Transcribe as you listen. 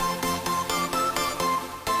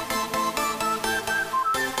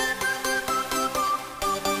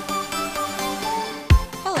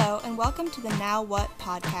welcome to the Now What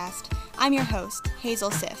podcast. I'm your host,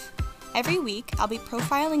 Hazel Sif. Every week, I'll be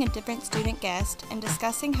profiling a different student guest and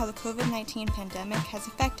discussing how the COVID-19 pandemic has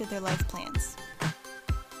affected their life plans.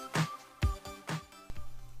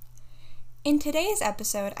 In today's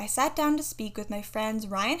episode, I sat down to speak with my friends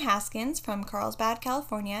Ryan Haskins from Carlsbad,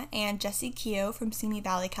 California, and Jesse Keogh from Simi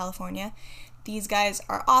Valley, California. These guys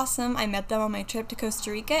are awesome. I met them on my trip to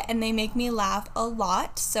Costa Rica, and they make me laugh a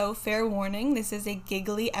lot, so fair warning, this is a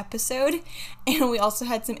giggly episode, and we also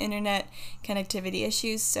had some internet connectivity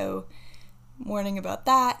issues, so warning about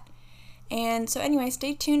that. And so anyway,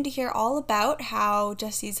 stay tuned to hear all about how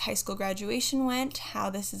Jesse's high school graduation went,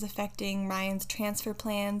 how this is affecting Ryan's transfer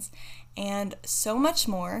plans, and so much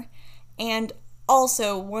more. And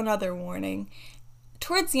also, one other warning.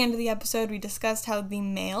 Towards the end of the episode, we discussed how the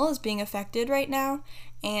mail is being affected right now,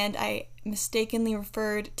 and I mistakenly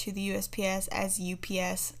referred to the USPS as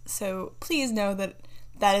UPS, so please know that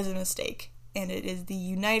that is a mistake, and it is the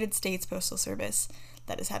United States Postal Service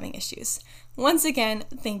that is having issues. Once again,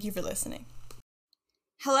 thank you for listening.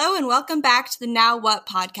 Hello, and welcome back to the Now What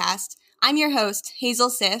podcast. I'm your host,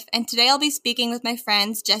 Hazel Sif, and today I'll be speaking with my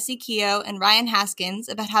friends Jesse Keogh and Ryan Haskins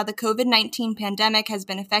about how the COVID-19 pandemic has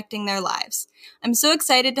been affecting their lives. I'm so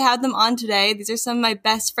excited to have them on today. These are some of my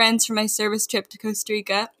best friends from my service trip to Costa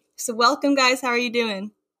Rica. So welcome, guys. How are you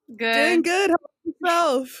doing? Good. Doing good. How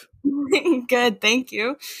about yourself? Good, thank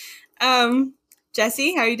you.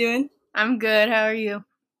 Jesse, how are you doing? I'm good. How are you?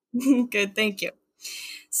 Good, thank you.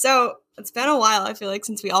 So it's been a while, I feel like,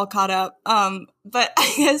 since we all caught up. But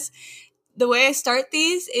I guess the way I start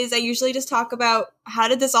these is I usually just talk about how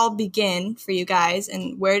did this all begin for you guys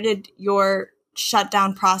and where did your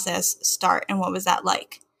shutdown process start and what was that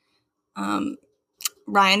like?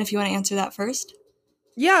 Ryan, if you want to answer that first.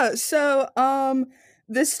 Yeah, so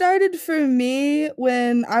this started for me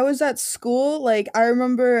when I was at school. Like, I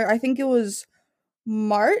remember, I think it was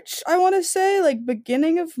March, I want to say, like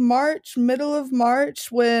beginning of March, middle of March,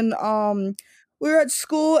 when we were at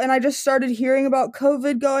school and I just started hearing about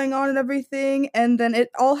COVID going on and everything, and then it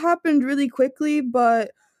all happened really quickly, but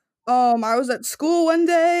I was at school one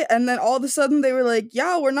day and then all of a sudden they were like,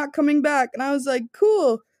 yeah, we're not coming back, and I was like,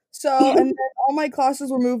 cool. So, and then all my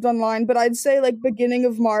classes were moved online, but I'd say like beginning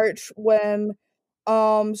of March when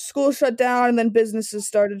school shut down and then businesses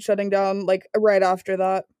started shutting down like right after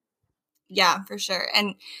that. Yeah, for sure.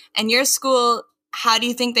 And your school, how do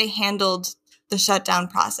you think they handled the shutdown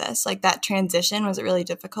process? Like that transition, was it really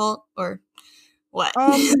difficult or what?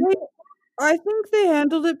 I think they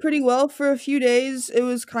handled it pretty well for a few days. It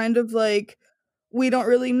was kind of like, we don't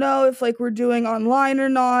really know if like we're doing online or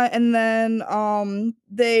not. And then all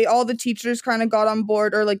the teachers kind of got on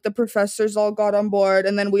board, or like the professors all got on board.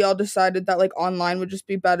 And then we all decided that like online would just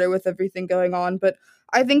be better with everything going on. But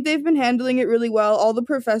I think they've been handling it really well. All the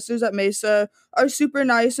professors at Mesa are super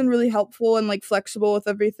nice and really helpful and like flexible with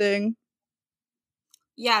everything.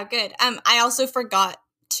 Yeah, good. I also forgot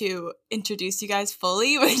to introduce you guys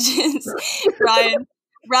fully, which is Ryan.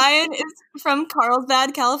 Ryan is from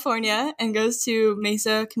Carlsbad, California, and goes to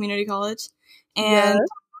Mesa Community College. And yes.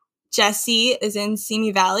 Jessie is in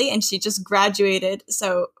Simi Valley, and she just graduated.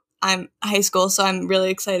 So I'm high school, so I'm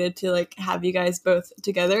really excited to like have you guys both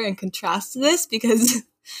together and contrast this because,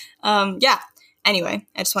 yeah. Anyway,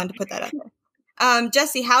 I just wanted to put that out there.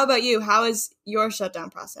 Jessie, how about you? How is your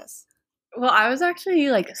shutdown process? Well, I was actually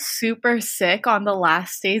like super sick on the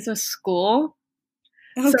last days of school.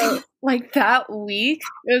 Okay. So like that week,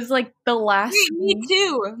 it was like the last week.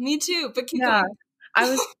 Me too, but keep going. I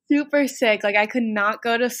was super sick. Like I could not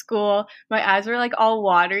go to school. My eyes were like all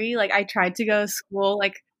watery. Like I tried to go to school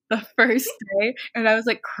like the first day and I was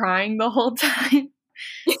like crying the whole time.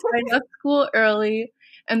 So I left school early,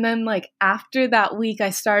 and then like after that week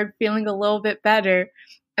I started feeling a little bit better,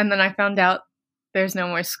 and then I found out there's no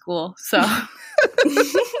more school. So what do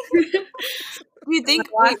you think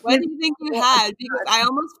you had? Because I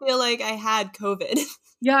almost feel like I had COVID.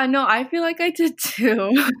 Yeah, no, I feel like I did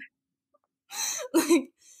too. Like,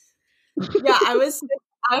 yeah, I was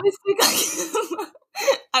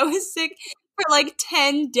sick for like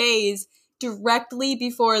 10 days directly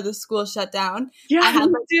before the school shut down. Yeah, I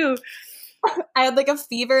too. I had like a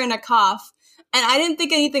fever and a cough, and I didn't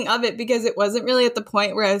think anything of it because it wasn't really at the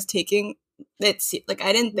point where I was taking it. Like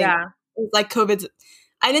I didn't think it was like COVID.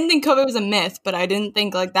 I didn't think COVID was a myth, but I didn't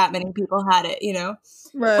think like that many people had it, you know?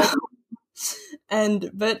 Right.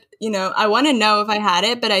 But you know, I want to know if I had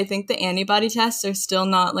it, but I think the antibody tests are still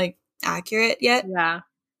not like accurate yet. Yeah.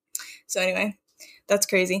 So anyway, that's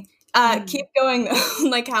crazy. Keep going though.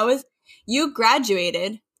 Like, you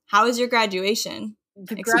graduated? How was your graduation?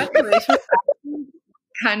 The graduation was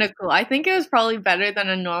kind of cool. I think it was probably better than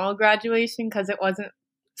a normal graduation because it wasn't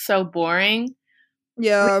so boring.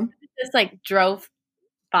 Yeah. We just like drove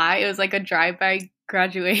by. It was like a drive-by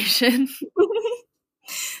graduation.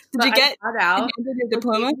 Did you get out your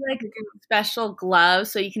diploma? Like special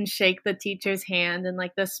gloves so you can shake the teacher's hand and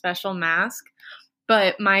like the special mask.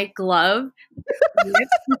 But my glove, because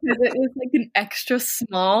it was like an extra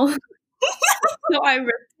small, so I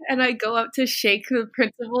ripped it and I go up to shake the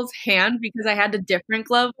principal's hand because I had a different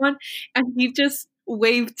glove on, and he just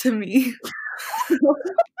waved to me.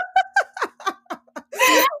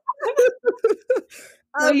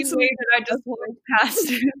 So he waved and I just walked past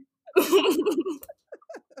him.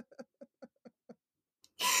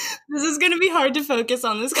 This is going to be hard to focus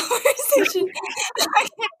on this conversation.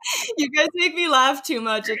 You guys make me laugh too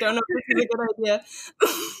much. I don't know if this is a good idea.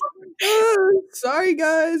 Sorry,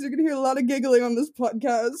 guys. You're going to hear a lot of giggling on this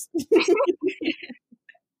podcast.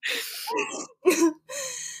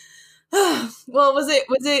 Well, was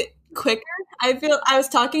it quicker? I was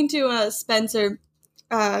talking to Spencer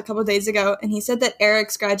a couple of days ago, and he said that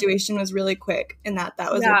Eric's graduation was really quick, and that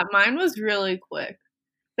was mine was really quick.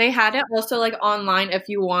 They had it also like online if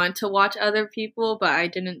you want to watch other people, but I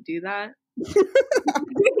didn't do that.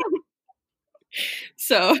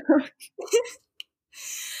 So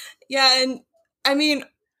yeah, and I mean,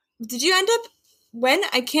 did you end up when?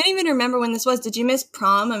 I can't even remember when this was. Did you miss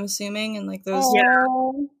prom? I'm assuming, and like those.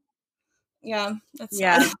 Yeah, that's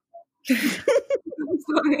sad. I'm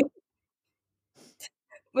sorry.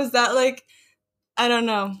 Was that like? I don't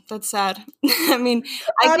know. That's sad. I mean,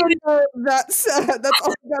 I don't know. That's sad. That's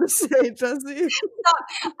all I gotta say, Jessie.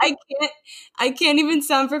 I can't even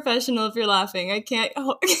sound professional if you're laughing. I can't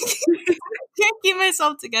keep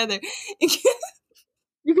myself together.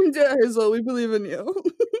 You can do it, Hazel. We believe in you.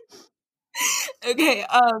 Okay.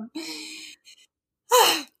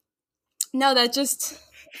 No, that just.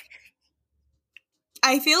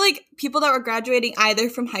 I feel like people that were graduating either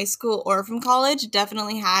from high school or from college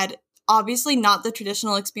definitely had. Obviously not the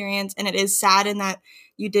traditional experience, and it is sad in that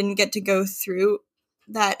you didn't get to go through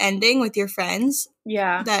that ending with your friends.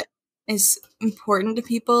 Yeah. That is important to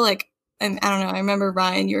people. Like, and I don't know, I remember,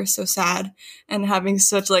 Ryan, you were so sad and having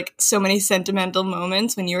such, like, so many sentimental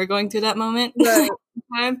moments when you were going through that moment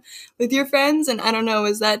time with your friends, and I don't know,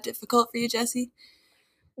 was that difficult for you, Jessie?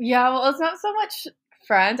 Yeah, well, it's not so much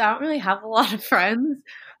friends. I don't really have a lot of friends.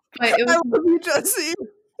 But it was I love you, Jessie.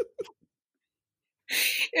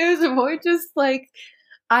 It was more just like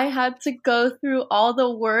I had to go through all the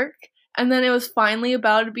work, and then it was finally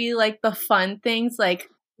about to be like the fun things, like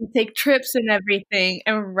we take trips and everything.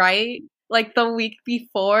 And right, like the week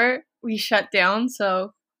before we shut down,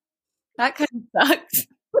 so that kind of sucks.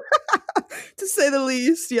 To say the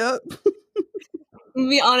least, yep. To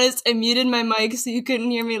be honest, I muted my mic so you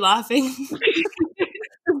couldn't hear me laughing.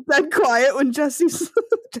 It's dead quiet when Jessie's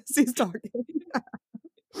talking.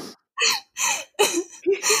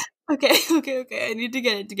 Okay. I need to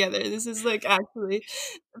get it together. This is like actually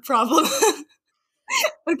a problem.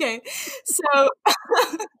 Okay, so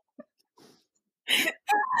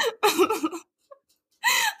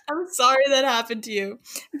I'm sorry that happened to you.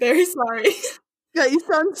 Very sorry. Yeah, you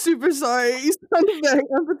sound super sorry. You sound very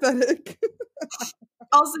empathetic.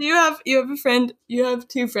 Also, you have a friend. You have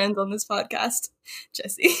two friends on this podcast,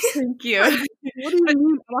 Jessie. Thank you. What do you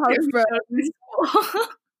mean I have friends?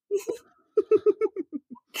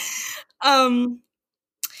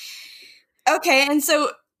 Okay, and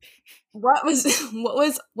so what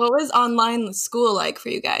was online school like for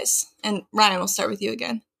you guys? And Ryan, we'll start with you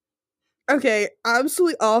again. Okay,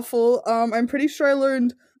 absolutely awful. I'm pretty sure I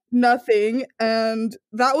learned nothing, and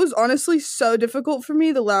that was honestly so difficult for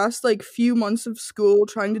me the last like few months of school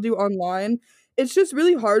trying to do online. It's just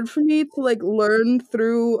really hard for me to like learn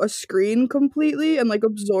through a screen completely and like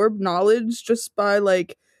absorb knowledge just by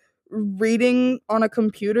like reading on a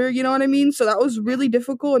computer, you know what I mean? So that was really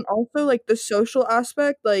difficult. And also like the social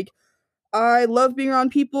aspect, like I love being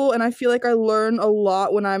around people, and I feel like I learn a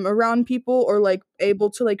lot when I'm around people or like able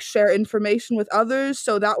to like share information with others.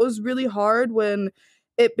 So that was really hard when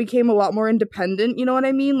it became a lot more independent, you know what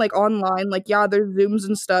I mean? Like online, like yeah, there's Zooms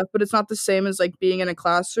and stuff, but it's not the same as like being in a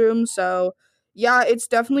classroom. So yeah, it's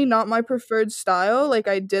definitely not my preferred style. Like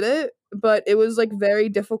I did it, but it was like very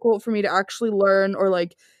difficult for me to actually learn or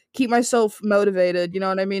like keep myself motivated, you know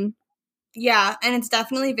what I mean? Yeah, and it's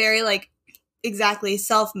definitely very like exactly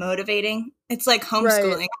self-motivating. It's like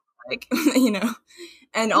homeschooling, like you know.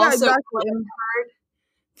 And Yeah, also exactly.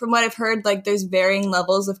 from what I've heard, like there's varying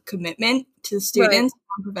levels of commitment to the students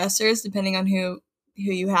and professors depending on who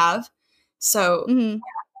you have. So Mhm.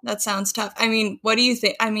 that sounds tough. I mean, what do you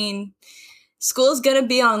think? I mean, school's gonna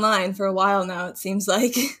be online for a while now, it seems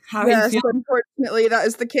like. How are you Yes, feeling? unfortunately, that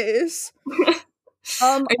is the case.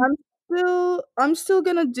 Are you- I'm still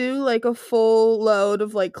gonna do like a full load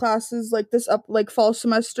of like classes like this up like fall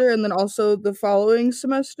semester and then also the following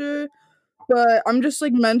semester. But I'm just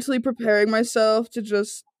like mentally preparing myself to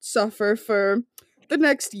just suffer for the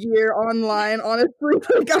next year online. Honestly,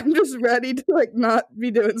 like I'm just ready to like not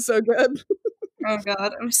be doing so good. oh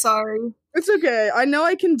God, I'm sorry. It's okay. I know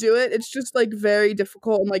I can do it. It's just like very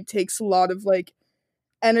difficult and like takes a lot of like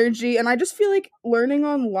energy, and I just feel like learning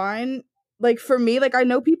online, like for me, like I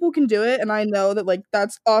know people can do it and I know that like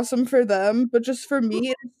that's awesome for them, but just for me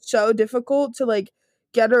it's so difficult to like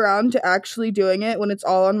get around to actually doing it when it's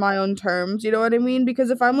all on my own terms, you know what I mean? Because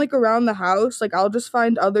if I'm like around the house, like I'll just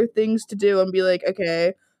find other things to do and be like,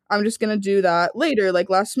 okay, I'm just gonna do that later, like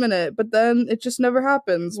last minute, but then it just never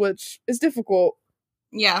happens, which is difficult.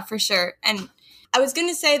 Yeah, for sure. And I was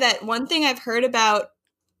gonna say that one thing I've heard about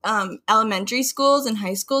elementary schools and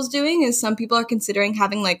high schools doing is some people are considering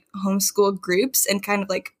having like homeschool groups and kind of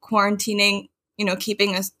like quarantining,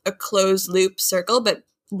 keeping a closed loop circle, but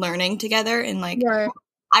learning together. And like, Right.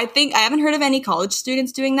 I think I haven't heard of any college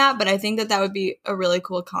students doing that, but I think that that would be a really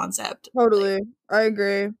cool concept. Totally. Like, I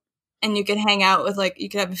agree. and you could hang out with like, you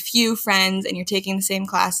could have a few friends and you're taking the same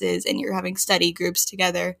classes and you're having study groups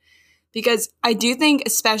together. Because I do think,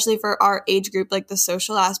 especially for our age group, like the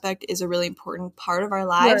social aspect is a really important part of our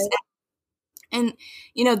lives. Right. And,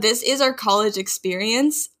 this is our college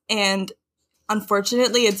experience. And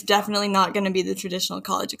unfortunately, it's definitely not going to be the traditional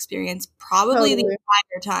college experience, probably the Totally.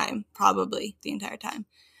 entire time. Probably the entire time.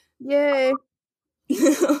 Yay.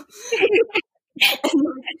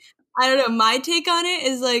 I don't know. My take on it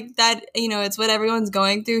is like that, it's what everyone's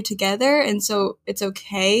going through together. And so it's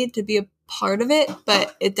okay to be a part of it,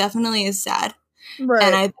 but it definitely is sad. Right.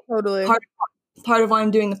 And I totally. part of why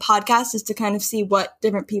I'm doing the podcast is to kind of see what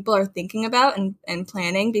different people are thinking about and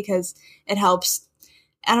planning, because it helps.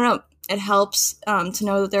 I don't know. It helps to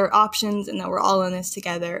know that there are options and that we're all in this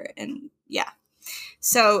together. And yeah.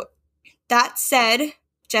 So that said,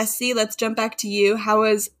 Jessie, let's jump back to you. How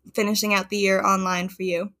was finishing out the year online for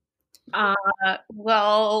you?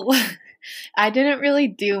 Well, I didn't really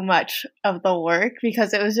do much of the work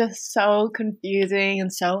because it was just so confusing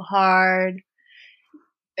and so hard.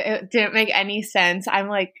 It didn't make any sense. I'm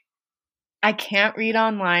like, I can't read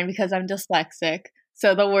online because I'm dyslexic.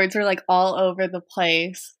 So the words were like all over the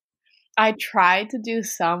place. I tried to do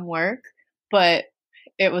some work, but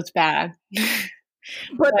it was bad.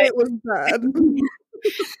 But it was bad.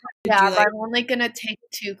 Yeah, but I'm only going to take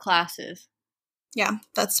 2 classes. Yeah,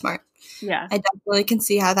 that's smart. Yeah. I definitely can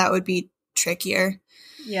see how that would be trickier.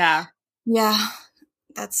 Yeah. Yeah,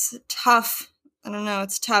 that's tough. I don't know.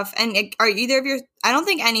 It's tough. And are either of your, I don't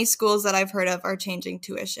think any schools that I've heard of are changing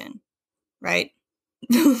tuition, right?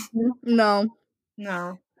 No.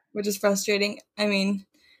 Which is frustrating. I mean,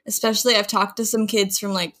 especially I've talked to some kids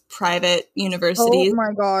from like private universities. Oh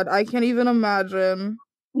my God. I can't even imagine.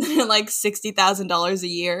 Like $60,000 a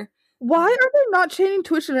year. Why are they not changing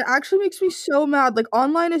tuition? It actually makes me so mad. Like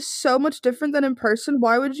online is so much different than in person.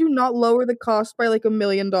 Why would you not lower the cost by like $1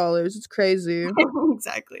 million? It's crazy.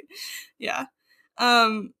 Exactly. Yeah.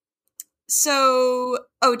 So,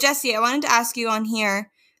 Jessie, I wanted to ask you on here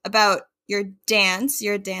about your dance.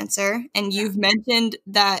 You're a dancer, and you've mentioned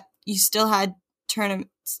that you still had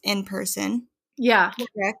tournaments in person. Yeah.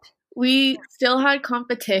 Correct. We still had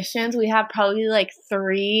competitions. We had probably like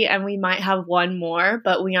 3, and we might have 1 more,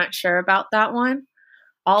 but we aren't sure about that one.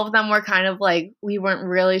 All of them were kind of like, we weren't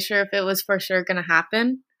really sure if it was for sure going to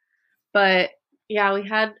happen. But yeah, we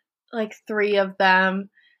had like 3 of them,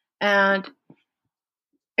 and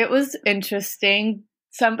it was interesting.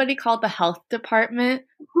 Somebody called the health department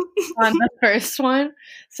on the first one.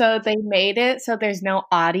 So they made it so there's no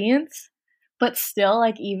audience, but still,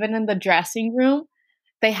 like, even in the dressing room,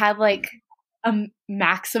 they had like a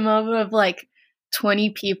maximum of like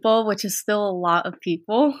 20 people, which is still a lot of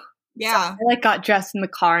people. Yeah. So I like got dressed in the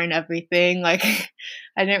car and everything. Like,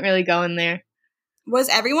 I didn't really go in there. Was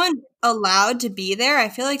everyone allowed to be there? I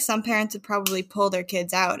feel like some parents would probably pull their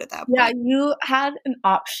kids out at that point. Yeah, you had an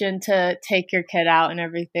option to take your kid out and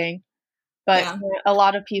everything, but a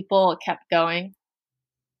lot of people kept going.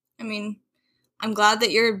 I mean, I'm glad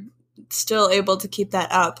that you're still able to keep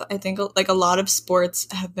that up. I think like a lot of sports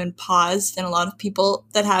have been paused, and a lot of people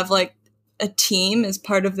that have like a team as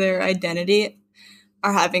part of their identity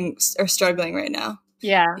are struggling right now.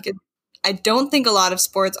 Yeah. Because I don't think a lot of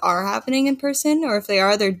sports are happening in person, or if they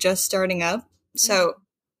are, they're just starting up. So,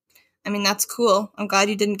 I mean, that's cool. I'm glad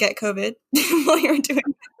you didn't get COVID while you were doing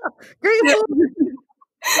that. Great.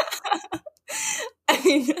 I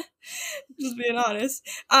mean, just being honest.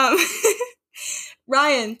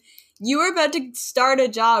 Ryan, you were about to start a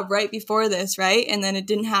job right before this, right? And then it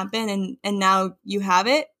didn't happen, and now you have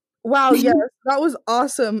it? Wow, yes, that was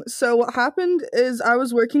awesome. So what happened is I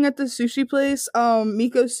was working at the sushi place,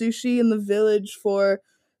 Miko Sushi in the Village for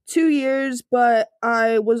 2 years, but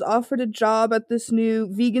I was offered a job at this new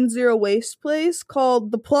vegan zero waste place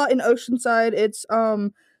called The Plot in Oceanside. It's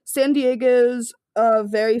San Diego's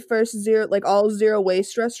very first zero, like all zero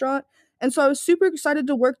waste restaurant. And so I was super excited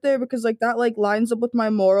to work there because like that like lines up with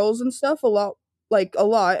my morals and stuff a lot.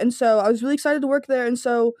 And so I was really excited to work there, and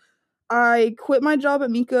so I quit my job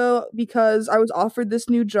at Miko because I was offered this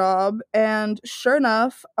new job, and sure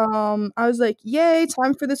enough, I was like, "Yay,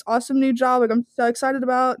 time for this awesome new job, like, I'm so excited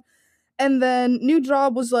about." And then new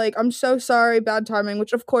job was like, "I'm so sorry, bad timing,"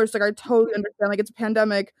 which, of course, like, I totally understand, like, it's a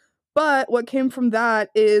pandemic, but what came from that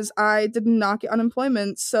is I did not get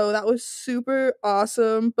unemployment, so that was super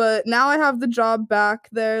awesome, but now I have the job back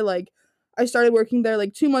there, like, I started working there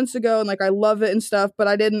like 2 months ago and like I love it and stuff, but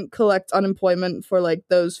I didn't collect unemployment for like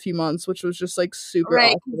those few months, which was just like super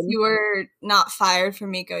Right, because awesome. you were not fired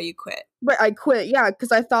from Miko, you quit. But I quit, yeah,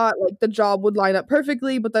 because I thought like the job would line up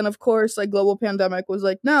perfectly, but then of course like global pandemic was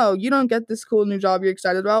like, no, you don't get this cool new job you're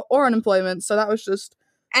excited about or unemployment. So that was just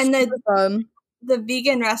And super fun. the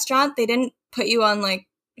vegan restaurant, they didn't put you on like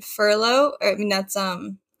furlough, or I mean that's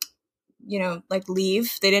like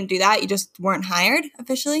leave. They didn't do that. You just weren't hired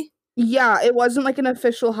officially. Yeah, it wasn't like an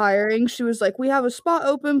official hiring. She was like, "We have a spot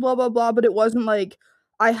open, blah blah blah," but it wasn't like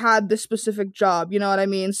I had this specific job, you know what I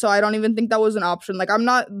mean? So I don't even think that was an option. Like I'm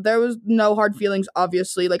not there was no hard feelings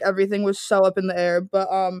obviously. Like everything was so up in the air, but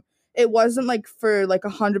it wasn't like for like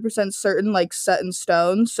 100% certain like set in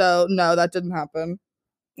stone. So no, that didn't happen.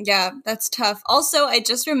 Yeah, that's tough. Also, I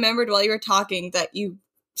just remembered while you were talking that you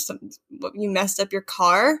messed up your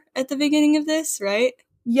car at the beginning of this, right?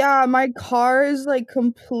 Yeah, my car is like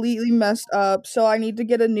completely messed up, so I need to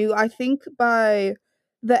get a new. I think by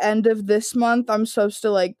the end of this month, I'm supposed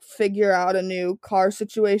to like figure out a new car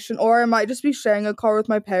situation, or I might just be sharing a car with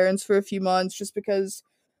my parents for a few months just because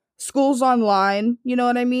school's online, you know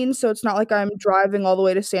what I mean? So it's not like I'm driving all the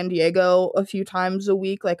way to San Diego a few times a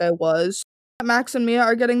week like I was. Max and Mia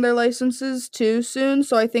are getting their licenses too soon,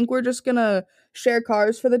 so I think we're just gonna share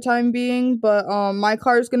cars for the time being. But my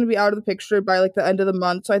car is gonna be out of the picture by like the end of the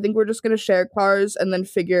month, so I think we're just gonna share cars and then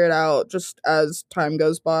figure it out just as time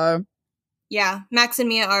goes by. Yeah, Max and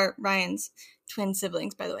Mia are Ryan's twin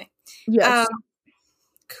siblings, by the way. Yes.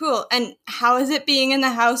 Cool. And how is it being in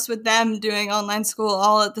the house with them doing online school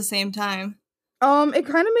all at the same time? It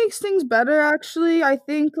kind of makes things better actually. I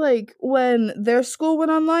think like when their school went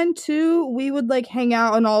online too, we would like hang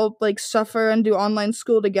out and all like suffer and do online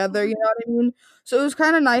school together, you know what I mean? So it was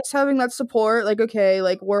kind of nice having that support, like okay,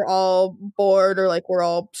 like we're all bored or like we're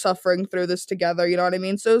all suffering through this together, you know what I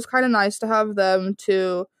mean? So it was kind of nice to have them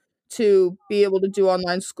to be able to do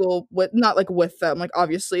online school with not like with them, like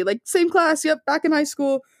obviously, like same class, yep, back in high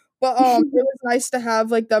school. But it was nice to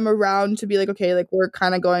have like them around to be like, okay, like we're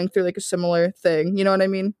kind of going through like a similar thing. You know what I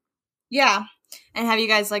mean? Yeah. And have you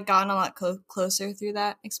guys like gotten a lot closer through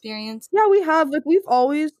that experience? Yeah, we have. Like we've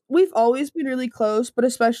always been really close, but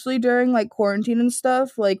especially during like quarantine and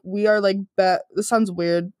stuff, like we are like this sounds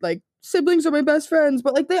weird, like siblings are my best friends,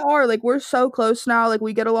 but like they are. Like we're so close now, like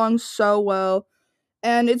we get along so well.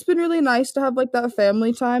 And it's been really nice to have like that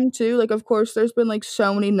family time too. Like of course there's been like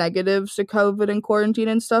so many negatives to COVID and quarantine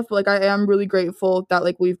and stuff, but like I am really grateful that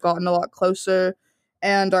like we've gotten a lot closer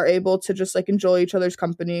and are able to just like enjoy each other's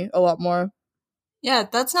company a lot more. Yeah,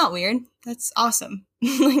 that's not weird. That's awesome.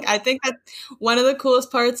 Like I think that one of the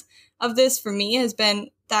coolest parts of this for me has been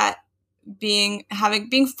that being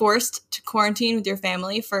forced to quarantine with your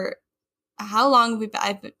family for how long have we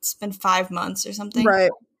been? It's been 5 months or something. Right.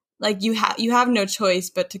 Like you have no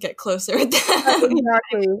choice but to get closer with them.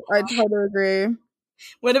 Exactly. I totally agree.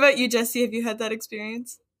 What about you, Jessie? Have you had that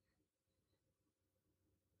experience?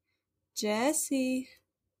 Jessie.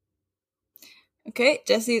 Okay,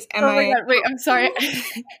 Jessie's Oh my god, wait, I'm sorry.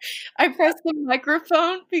 I pressed the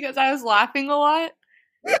microphone because I was laughing a lot.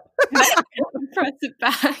 And I press it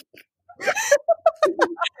back.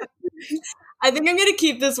 I think I'm gonna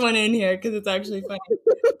keep this one in here because it's actually funny.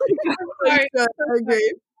 Sorry. I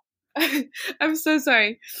agree. I'm so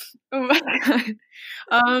sorry. Oh my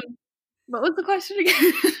god. What was the question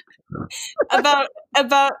again?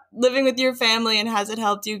 about living with your family, and has it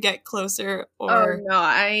helped you get closer? Or Oh no,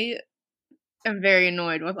 I am very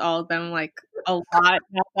annoyed with all of them, like a lot.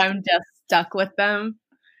 Now I'm just stuck with them.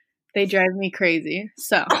 They drive me crazy.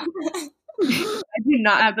 So I do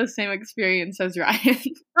not have the same experience as Ryan.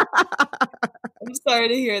 I'm sorry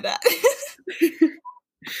to hear that.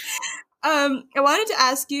 I wanted to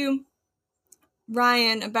ask you,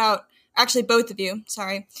 Ryan, about actually both of you,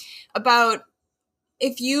 sorry, about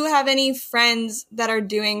if you have any friends that are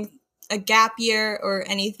doing a gap year or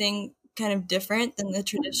anything kind of different than the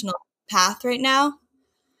traditional path right now.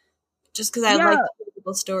 Just because I like Yeah. to hear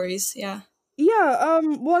people's stories. Yeah. Yeah,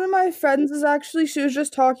 one of my friends is actually, she was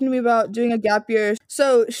just talking to me about doing a gap year.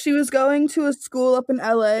 So she was going to a school up in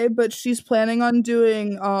LA, but she's planning on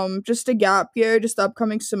doing just a gap year, just the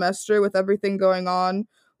upcoming semester with everything going on,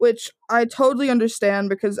 which I totally understand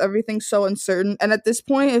because everything's so uncertain. And at this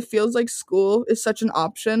point, it feels like school is such an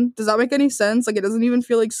option. Does that make any sense? Like, it doesn't even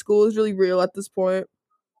feel like school is really real at this point.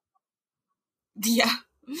 Yeah.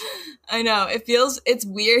 I know. It's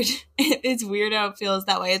weird. It's weird how it feels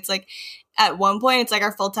that way. It's like at one point, it's like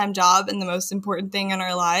our full time job and the most important thing in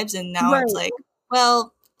our lives. And now Right. it's like,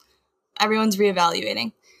 well, everyone's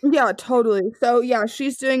reevaluating. Yeah, totally. So yeah,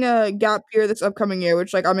 she's doing a gap year this upcoming year,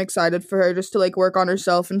 which like I'm excited for her just to like work on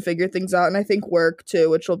herself and figure things out, and I think work too,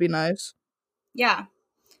 which will be nice. Yeah.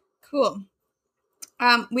 Cool.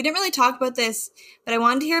 We didn't really talk about this, but I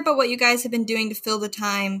wanted to hear about what you guys have been doing to fill the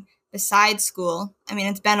time besides school. I mean,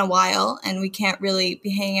 it's been a while and we can't really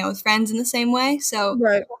be hanging out with friends in the same way. So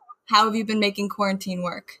Right. how have you been making quarantine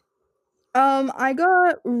work? I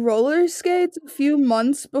got roller skates a few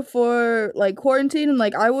months before like quarantine, and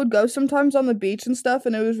like I would go sometimes on the beach and stuff,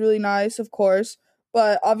 and it was really nice, of course.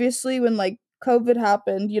 But obviously, when like COVID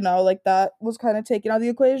happened, like that was kind of taken out of the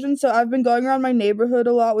equation. So I've been going around my neighborhood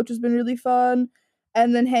a lot, which has been really fun,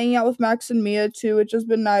 and then hanging out with Max and Mia too, which has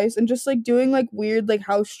been nice, and just like doing like weird like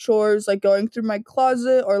house chores, like going through my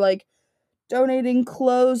closet or like donating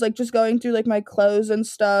clothes, like just going through like my clothes and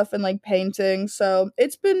stuff and like painting. So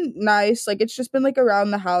it's been nice. Like it's just been like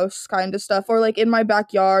around the house kind of stuff or like in my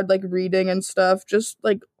backyard, like reading and stuff, just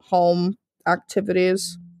like home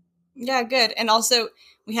activities. Yeah, good. And also,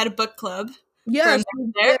 we had a book club. Yes,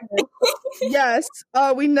 we there. did. Yes.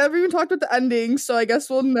 We never even talked about the ending, so I guess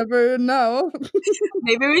we'll never know.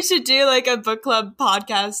 Maybe we should do like a book club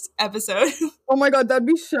podcast episode. Oh my god, that'd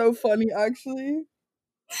be so funny actually.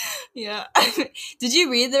 Yeah. Did you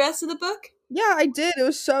read the rest of the book? Yeah, I did. It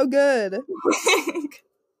was so good.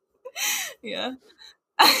 Yeah.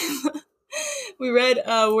 We read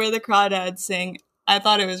Where the Crawdads Sing. I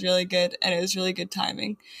thought it was really good, and it was really good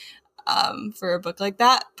timing for a book like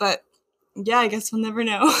that. But yeah, I guess we'll never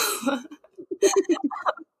know.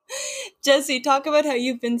 Jesse, talk about how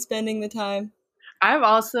you've been spending the time. I've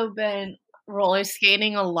also been roller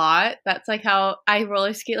skating a lot. That's like how I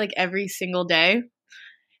roller skate like every single day.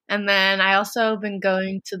 And then I also been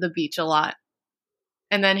going to the beach a lot.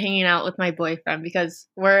 And then hanging out with my boyfriend because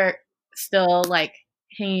we're still like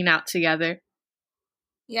hanging out together.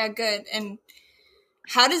 Yeah, good. And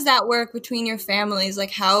how does that work between your families?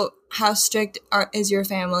 Like how strict is your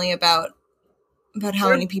family about how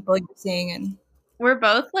many people you're seeing? And we're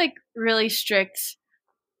both like really strict.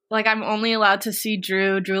 Like I'm only allowed to see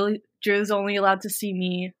Drew. Drew's only allowed to see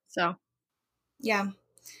me. So yeah.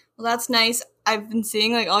 Well, that's nice. I've been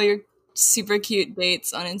seeing like all your super cute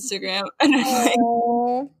dates on Instagram, and I'm like,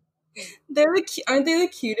 aren't they the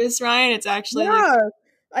cutest, Ryan? It's actually yeah.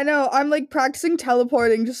 I know. I'm like practicing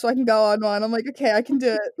teleporting just so I can go on one. I'm like, okay, I can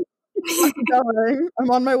do it. I'm going.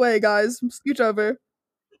 I'm on my way, guys. Scooch over.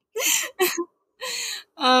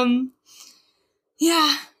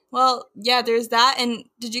 Yeah. Well, yeah, there's that. And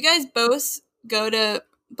did you guys both go to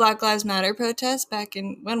Black Lives Matter protests back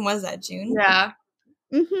in, when was that, June? Yeah.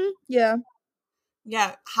 Yeah.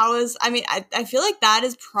 Yeah. I feel like that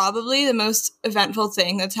is probably the most eventful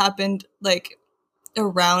thing that's happened like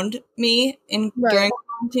around me during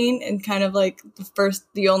quarantine, and kind of like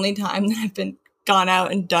the only time that I've been gone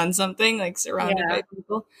out and done something like surrounded by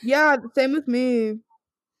people. Yeah, same with me.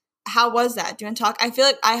 How was that? Do you want to talk? I feel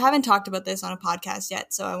like I haven't talked about this on a podcast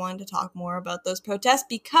yet, so I wanted to talk more about those protests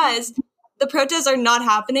because the protests are not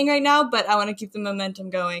happening right now, but I want to keep the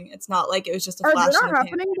momentum going. It's not like it was just a flash. Are they not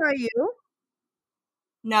happening by you?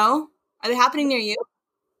 No? Are they happening near you?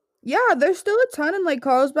 Yeah, there's still a ton in like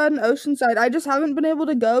Carlsbad and Oceanside. I just haven't been able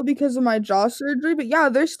to go because of my jaw surgery, but yeah,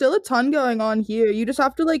 there's still a ton going on here. You just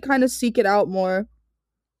have to like kind of seek it out more.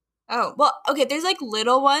 Oh, well, okay, there's like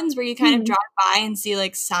little ones where you kind of drive by and see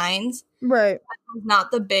like signs. Right. But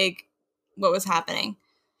not the big what was happening.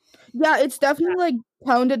 Yeah, it's definitely like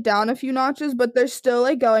toned it down a few notches, but there's still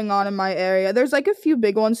like going on in my area. There's like a few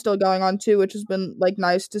big ones still going on too, which has been like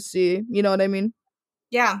nice to see. You know what I mean?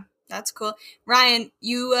 Yeah, that's cool. Ryan,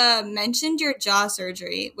 you mentioned your jaw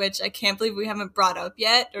surgery, which I can't believe we haven't brought up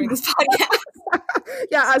yet during this podcast.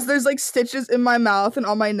 Yeah, as there's like stitches in my mouth and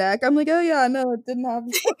on my neck. I'm like, oh yeah, no, it didn't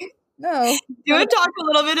happen. No. Do you want to talk a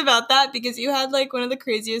little bit about that? Because you had like one of the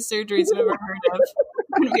craziest surgeries I've ever heard of,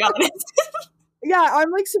 to be honest. Yeah, I'm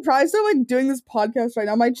like surprised I'm like doing this podcast right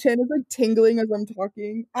now. My chin is like tingling as I'm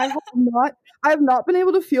talking. I have not been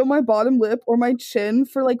able to feel my bottom lip or my chin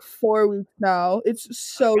for like 4 weeks now. It's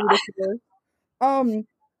so ridiculous. Um,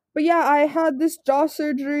 but yeah, I had this jaw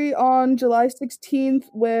surgery on July 16th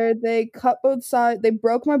where they cut both sides. They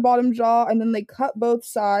broke my bottom jaw and then they cut both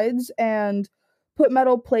sides and put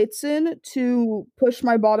metal plates in to push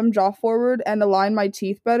my bottom jaw forward and align my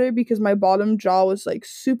teeth better because my bottom jaw was like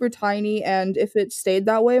super tiny, and if it stayed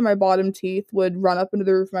that way, my bottom teeth would run up into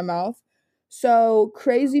the roof of my mouth. So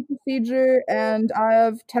crazy procedure, and I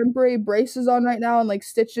have temporary braces on right now and like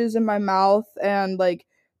stitches in my mouth and like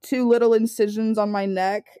two little incisions on my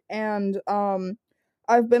neck, and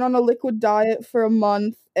I've been on a liquid diet for a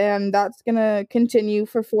month, and that's gonna continue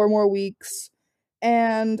for 4 more weeks.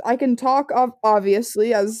 And I can talk,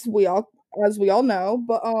 obviously, as we all know,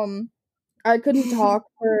 but I couldn't talk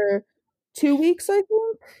for 2 weeks, I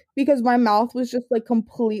think, because my mouth was just like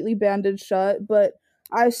completely banded shut. But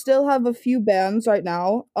I still have a few bands right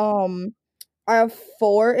now. I have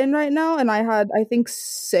 4 in right now, and I had, I think,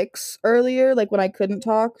 6 earlier, like when I couldn't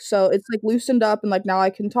talk. So it's like loosened up, and like now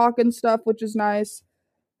I can talk and stuff, which is nice.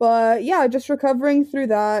 But yeah, just recovering through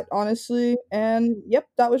that, honestly. And yep,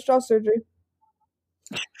 that was jaw surgery.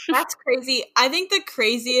 That's crazy. I think the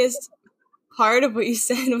craziest part of what you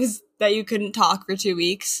said was that you couldn't talk for 2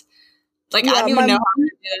 weeks. Like, I Yeah, don't even know how you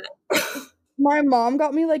did it. my mom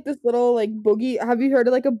got me like this little like boogie. Have you heard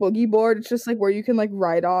of like a boogie board? It's just like where you can like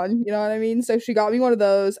write on, you know what I mean? So she got me one of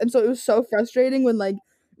those. And so it was so frustrating when like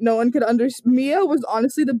no one could understand. Mia was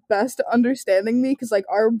honestly the best at understanding me because like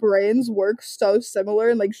our brains work so similar,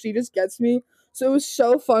 and like she just gets me. So it was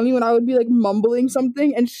so funny when I would be like mumbling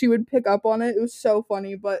something and she would pick up on it. It was so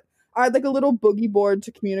funny, but I had like a little boogie board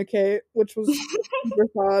to communicate, which was super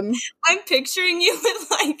fun. I'm picturing you with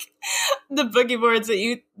like the boogie boards that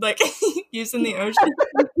you like use in the ocean.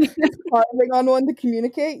 Carving on one to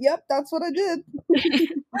communicate. Yep, that's what I did.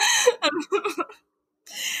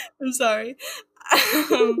 I'm sorry.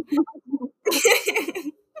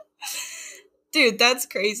 Dude, that's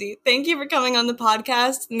crazy. Thank you for coming on the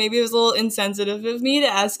podcast. Maybe it was a little insensitive of me to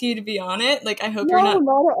ask you to be on it. Like, I hope No, you're not.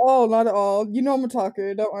 not at all, not at all. You know I'm a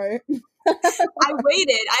talker, don't worry. I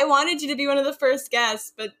waited. I wanted you to be one of the first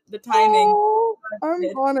guests, but the timing. Oh, I'm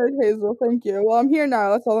honored, Hazel. Thank you. Well, I'm here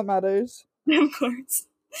now. That's all that matters. Of course.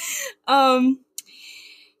 Well,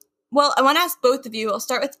 I want to ask both of you. I'll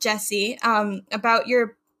start with Jessie. About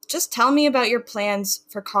your. Just tell me about your plans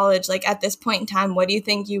for college. Like, at this point in time, what do you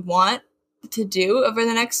think you want to do over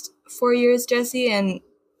the next 4 years, Jessie? And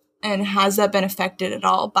has that been affected at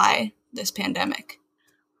all by this pandemic?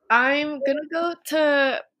 I'm gonna go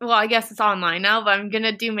to, well, I guess it's online now, but I'm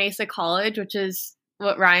gonna do Mesa College, which is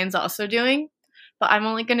what Ryan's also doing. But I'm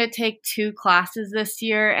only gonna take 2 classes this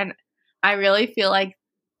year, and I really feel like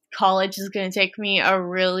college is gonna take me a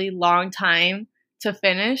really long time to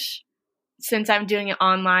finish since I'm doing it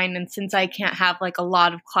online and since I can't have like a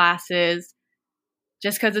lot of classes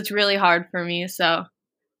just because it's really hard for me. So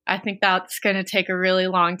I think that's gonna take a really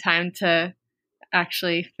long time to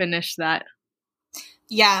actually finish that.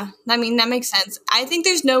 Yeah, I mean, that makes sense. I think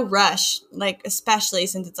there's no rush, like, especially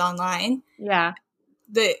since it's online. Yeah.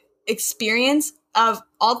 The experience of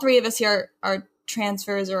all 3 of us here are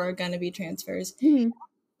transfers or are going to be transfers. Mhm.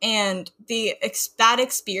 And that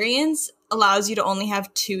experience allows you to only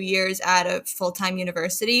have 2 years at a full-time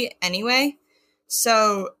university anyway.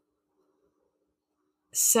 So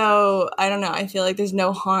I don't know. I feel like there's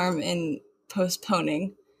no harm in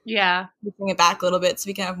postponing. Yeah. Pushing it back a little bit so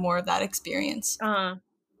we can have more of that experience. Uh-huh.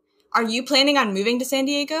 Are you planning on moving to San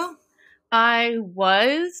Diego? I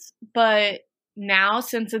was, but now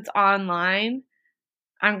since it's online,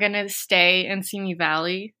 I'm going to stay in Simi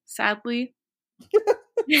Valley, sadly.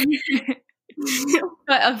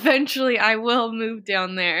 But eventually I will move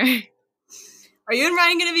down there. Are you and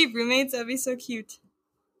Ryan going to be roommates? That'd be so cute.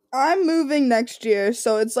 I'm moving next year,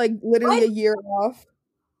 so it's like literally a year off.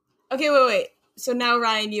 Okay, wait. So now,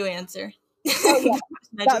 Ryan, you answer. Oh, yeah.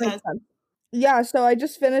 That makes sense. Yeah, so I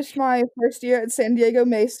just finished my first year at San Diego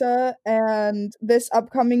Mesa, and this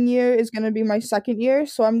upcoming year is going to be my second year.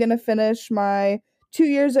 So I'm going to finish my 2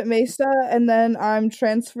 years at Mesa, and then I'm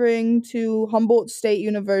transferring to Humboldt State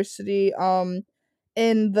University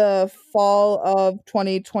in the fall of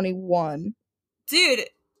 2021. Dude,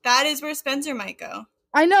 that is where Spencer might go.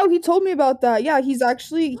 I know, he told me about that. Yeah, he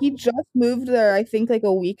just moved there, I think, like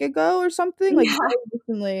a week ago or something, like very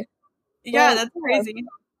recently. Yeah, that's crazy.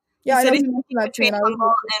 Yeah, he I said know he's he mentioned that too. between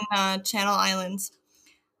Humboldt and Channel Islands.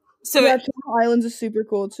 So yeah, Channel Islands is super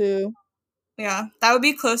cool too. yeah, that would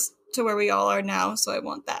be close to where we all are now, so I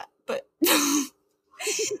want that. But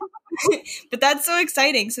but that's so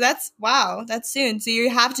exciting. So that's soon. So you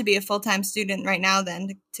have to be a full-time student right now then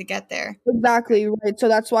to get there. Exactly, right. So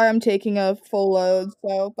that's why I'm taking a full load.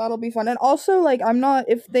 So that'll be fun. And also, like, I'm not,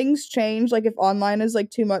 if things change, like, if online is, like,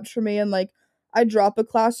 too much for me and, like, I drop a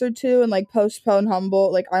class or two and, like, postpone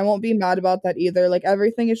Humboldt, like, I won't be mad about that either. Like,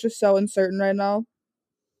 everything is just so uncertain right now.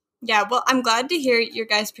 Yeah, well, I'm glad to hear your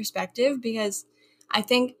guys' perspective because I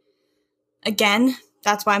think, again,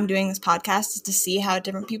 that's why I'm doing this podcast, is to see how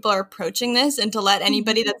different people are approaching this and to let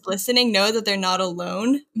anybody that's listening know that they're not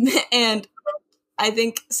alone. And I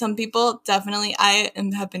think some people definitely,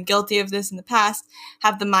 have been guilty of this in the past,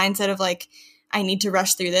 have the mindset of like, I need to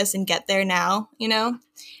rush through this and get there now, you know?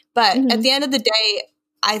 But at the end of the day,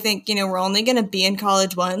 I think, you know, we're only going to be in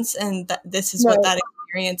college once, and this is what that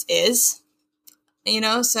experience is, you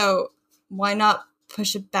know? So why not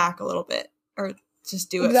push it back a little bit or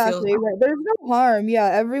just do it? Exactly, right. There's no harm. Yeah,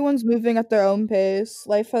 everyone's moving at their own pace.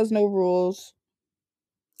 Life has no rules.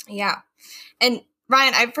 Yeah. And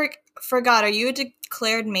Ryan, I forgot, are you a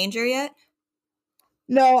declared major yet?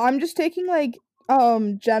 No, I'm just taking like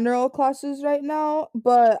general classes right now,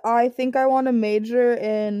 but I think I want to major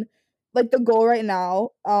in like the goal right now.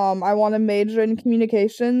 I want to major in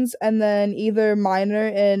communications and then either minor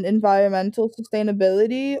in environmental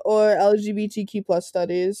sustainability or LGBTQ plus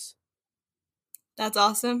studies. That's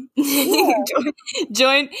awesome. Yeah.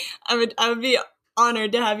 join. I would be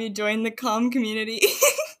honored to have you join the comm community.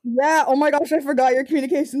 Yeah, oh my gosh, I forgot your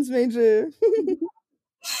communications major.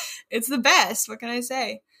 It's the best. What can I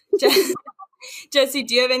say? Jesse,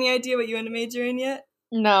 do you have any idea what you want to major in yet?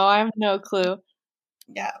 No, I have no clue.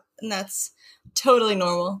 Yeah, and that's totally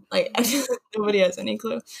normal. Like nobody has any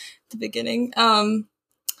clue at the beginning.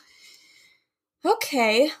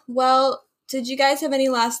 Okay. Well, did you guys have any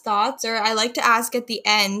last thoughts? Or I like to ask at the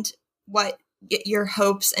end what your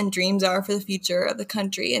hopes and dreams are for the future of the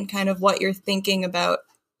country and kind of what you're thinking about,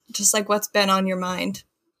 just like what's been on your mind.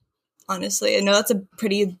 Honestly, I know that's a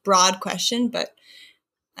pretty broad question, but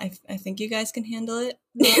I think you guys can handle it.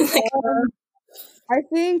 I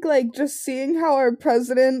think like just seeing how our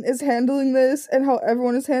president is handling this and how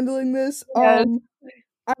everyone is handling this, Yes.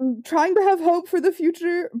 I'm trying to have hope for the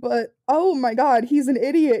future, but oh my god, he's an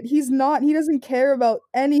idiot. He doesn't care about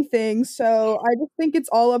anything. So I just think it's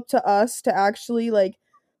all up to us to actually like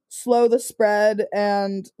slow the spread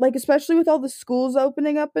and like especially with all the schools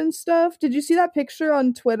opening up and stuff. Did you see that picture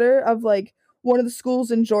on Twitter of like one of the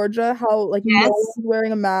schools in Georgia, how like no Yes. one's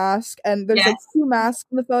wearing a mask and there's like Yes. 2 masks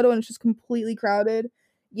in the photo and it's just completely crowded.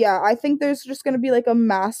 Yeah, I think there's just gonna be like a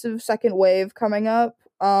massive second wave coming up.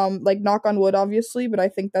 Like knock on wood, obviously, but I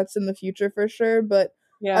think that's in the future for sure. But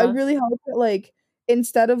I Yeah. really hope that like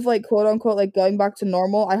instead of like quote unquote like going back to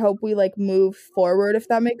normal, I hope we like move forward if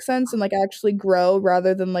that makes sense and like actually grow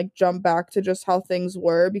rather than like jump back to just how things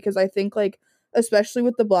were because I think like especially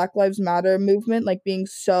with the Black Lives Matter movement like being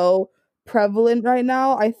so prevalent right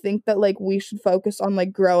now, I think that like we should focus on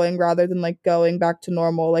like growing rather than like going back to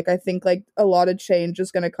normal. Like I think like a lot of change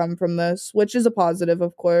is going to come from this, which is a positive,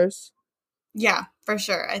 of course. Yeah, for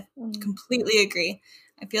sure. I completely agree.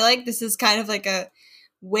 I feel like this is kind of like a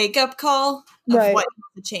wake up call of Right. what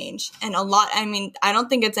needs to change. And I mean, I don't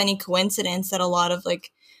think it's any coincidence that a lot of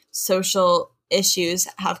like social issues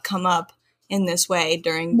have come up in this way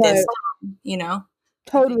during this time, you know?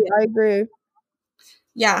 Totally, I agree.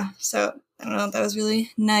 Yeah, so I don't know, that was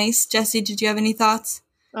really nice. Jesse, did you have any thoughts?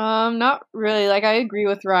 Not really. Like I agree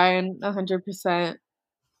with Ryan 100%.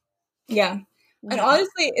 Yeah. And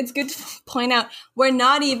honestly, it's good to point out we're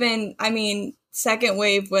not even, I mean, second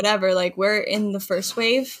wave, whatever, like we're in the first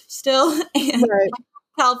wave still. And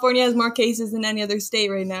California has more cases than any other state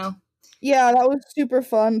right now. Yeah, that was super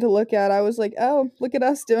fun to look at. I was like, oh, look at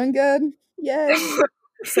us doing good. Yay.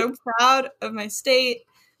 So proud of my state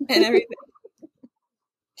and everything.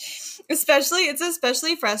 It's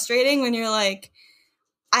especially frustrating when you're like,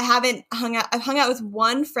 I've hung out with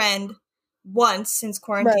one friend once since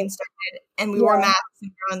quarantine started, and we wore masks and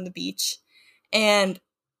we were on the beach, and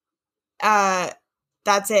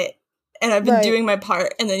that's it. And I've been doing my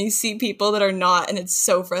part, and then you see people that are not, and it's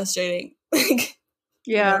so frustrating. Like,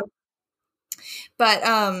 yeah. You know? But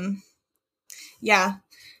yeah.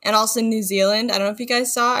 And also New Zealand. I don't know if you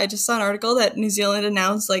guys saw. I just saw an article that New Zealand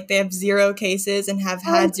announced like they have 0 cases and have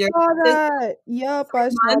had 0 cases. Yep, I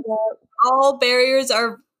saw that. All barriers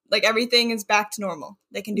are like everything is back to normal.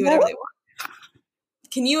 They can do whatever they want.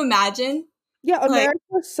 Can you imagine? Yeah, America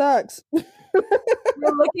sucks. We're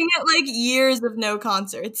looking at like years of no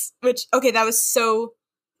concerts, which okay, that was so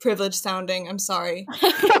privileged sounding. I'm sorry.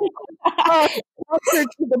 That's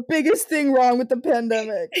the biggest thing wrong with the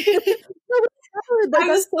pandemic.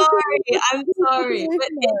 I'm sorry, but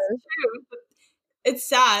it's true. It's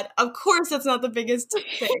sad. Of course, that's not the biggest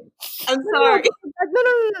thing. I'm sorry.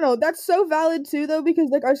 No. That's so valid too, though, because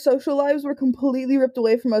like our social lives were completely ripped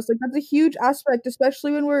away from us. Like that's a huge aspect,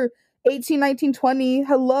 especially when we're 18, 19, 20.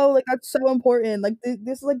 Hello, like that's so important. Like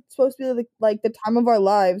this is like supposed to be like the time of our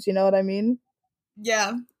lives. You know what I mean?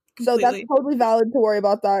 Yeah. So that's totally valid to worry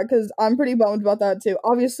about that, because I'm pretty bummed about that too.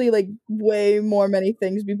 Obviously, like way more many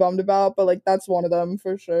things to be bummed about, but like that's one of them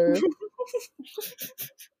for sure.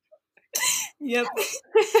 Yep.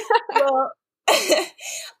 Well,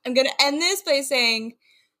 I'm gonna end this by saying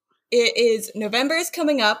November is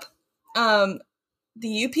coming up. The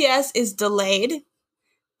UPS is delayed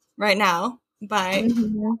right now by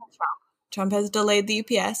Trump. Trump has delayed the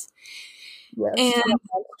UPS. Yes, and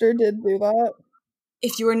Monster did do that.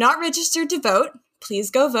 If you are not registered to vote, please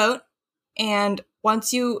go vote. And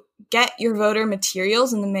once you get your voter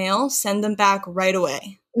materials in the mail, send them back right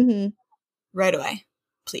away. Right away,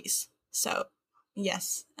 please. So,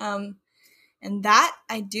 yes. And that,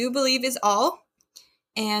 I do believe, is all.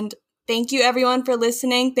 And thank you, everyone, for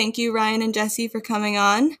listening. Thank you, Ryan and Jesse, for coming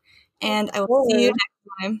on. And I will see you next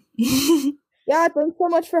time. Yeah, thanks so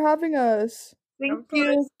much for having us. Thank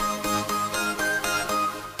you.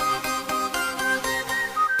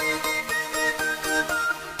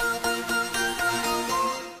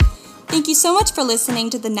 Thank you so much for listening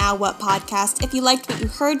to the Now What podcast. If you liked what you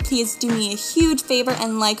heard, please do me a huge favor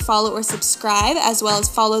and like, follow, or subscribe, as well as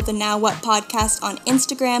follow the Now What podcast on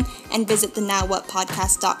Instagram and visit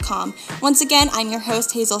thenowwhatpodcast.com. Once again, I'm your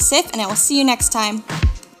host, Hazel Siff, and I will see you next time.